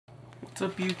What's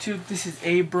up YouTube, this is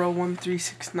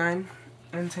abro1369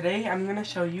 and today I'm going to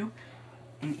show you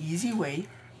an easy way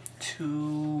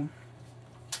to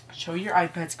show your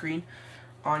iPad screen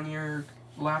on your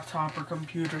laptop or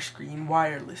computer screen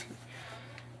wirelessly.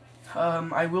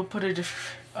 I will put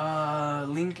a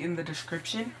link in the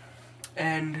description,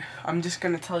 and I'm just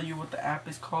going to tell you what the app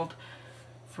is called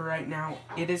for right now.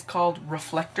 It is called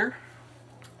Reflector.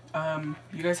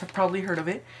 You guys have probably heard of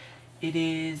it. It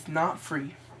is not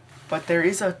free, but there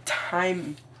is a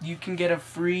time you can get a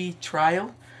free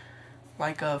trial,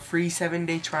 like a free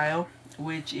 7-day trial,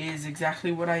 which is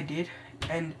exactly what I did.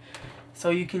 And so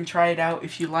you can try it out.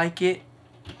 If you like it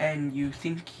and you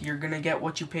think you're gonna get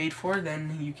what you paid for,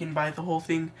 then you can buy the whole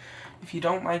thing. If you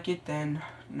don't like it, then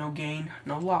no gain,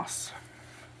 no loss.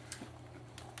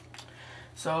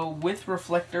 So with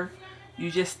Reflector, you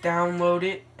just download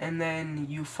it and then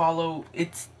you follow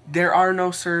it. There are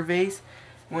no surveys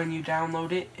when you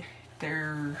download it.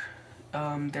 There's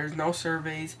no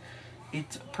surveys.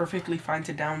 It's perfectly fine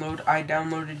to download. I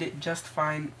downloaded it just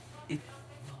fine. It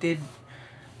did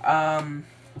add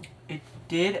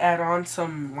on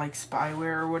some like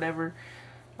spyware or whatever,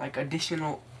 like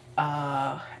additional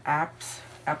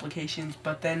applications,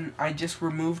 but then I just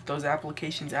removed those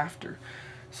applications after.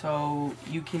 So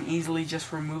you can easily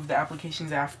just remove the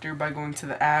applications after by going to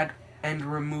the add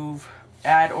or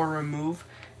remove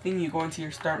thing. You go into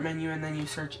your start menu and then you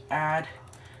search add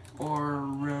or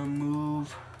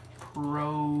remove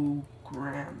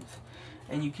programs,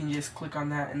 and you can just click on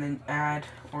that and then add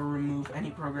or remove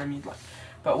any program you'd like.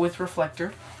 But with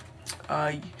Reflector,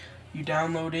 you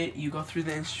download it, you go through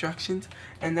the instructions,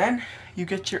 and then you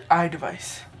get your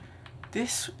iDevice.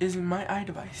 This is my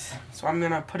iDevice, so I'm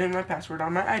gonna put in my password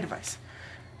on my iDevice.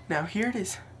 Now here it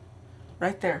is,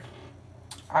 right there.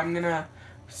 I'm gonna,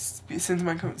 since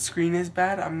my screen is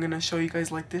bad, I'm gonna show you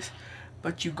guys like this.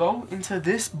 But you go into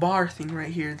this bar thing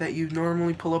right here that you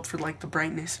normally pull up for like the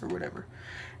brightness or whatever,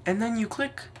 and then you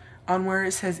click on where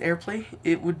it says AirPlay.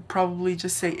 It would probably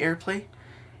just say AirPlay.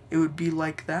 It would be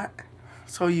like that.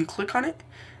 So you click on it,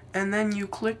 and then you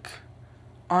click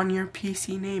on your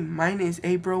PC name. Mine is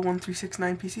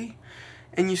abro1369PC,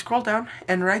 and you scroll down,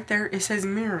 and right there it says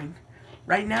mirroring.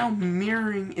 Right now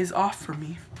mirroring is off for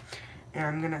me, and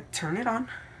I'm gonna turn it on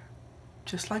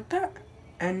just like that.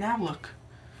 And now look,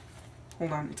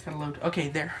 hold on, it's gonna load. Okay,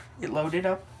 there, it loaded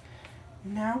up.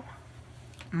 Now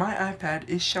my iPad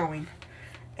is showing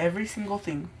every single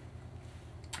thing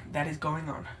that is going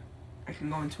on. I can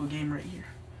go into a game right here,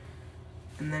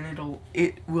 and then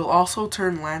it will also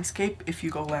turn landscape if you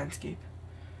go landscape.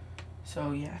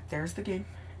 So yeah, there's the game.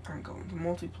 I'm going to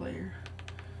multiplayer,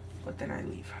 but then I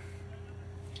leave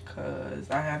because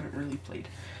I haven't really played.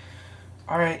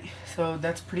 Alright, so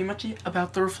that's pretty much it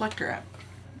about the Reflector app.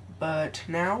 But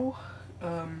now,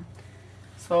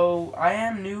 so I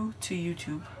am new to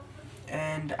YouTube,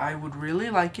 and I would really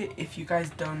like it if you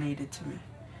guys donated to me.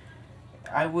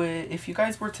 If you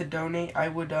guys were to donate, I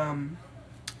would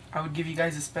give you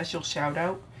guys a special shout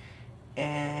out,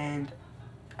 and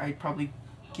I'd probably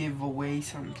give away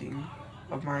something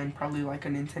of mine, probably like a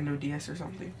Nintendo DS or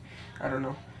something. I don't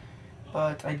know,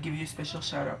 but I'd give you a special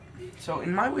shout out. So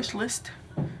in my wish list,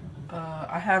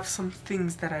 I have some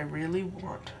things that I really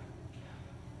want.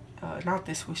 Not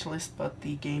this wish list, but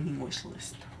the gaming wish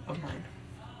list of mine.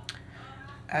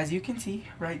 As you can see,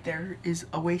 right there is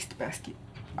a wastebasket.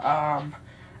 I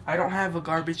don't have a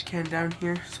garbage can down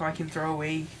here, so I can throw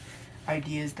away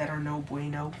ideas that are no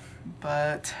bueno,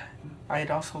 but I'd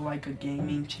also like a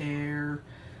gaming chair,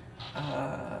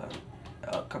 a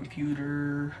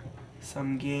computer,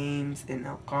 some games, and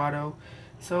Elgato.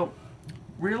 So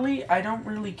really, I don't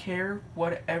really care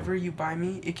whatever you buy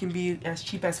me. It can be as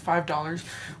cheap as $5,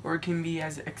 or it can be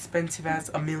as expensive as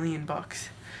 $1 million.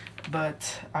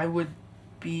 But I'm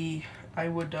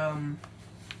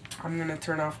gonna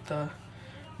turn off the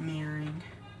mirroring.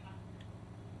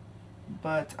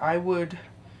 But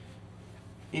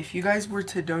if you guys were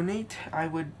to donate, I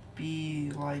would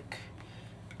be like,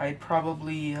 I'd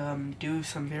probably do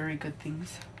some very good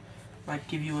things, like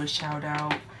give you a shout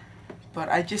out. But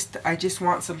I just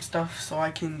want some stuff so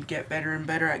I can get better and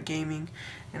better at gaming,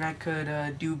 and I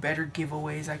could do better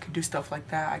giveaways. I could do stuff like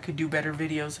that. I could do better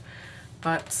videos.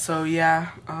 But so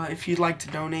yeah, if you'd like to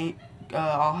donate,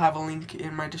 I'll have a link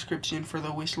in my description for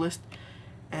the wish list.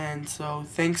 And so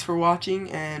thanks for watching,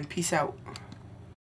 and peace out.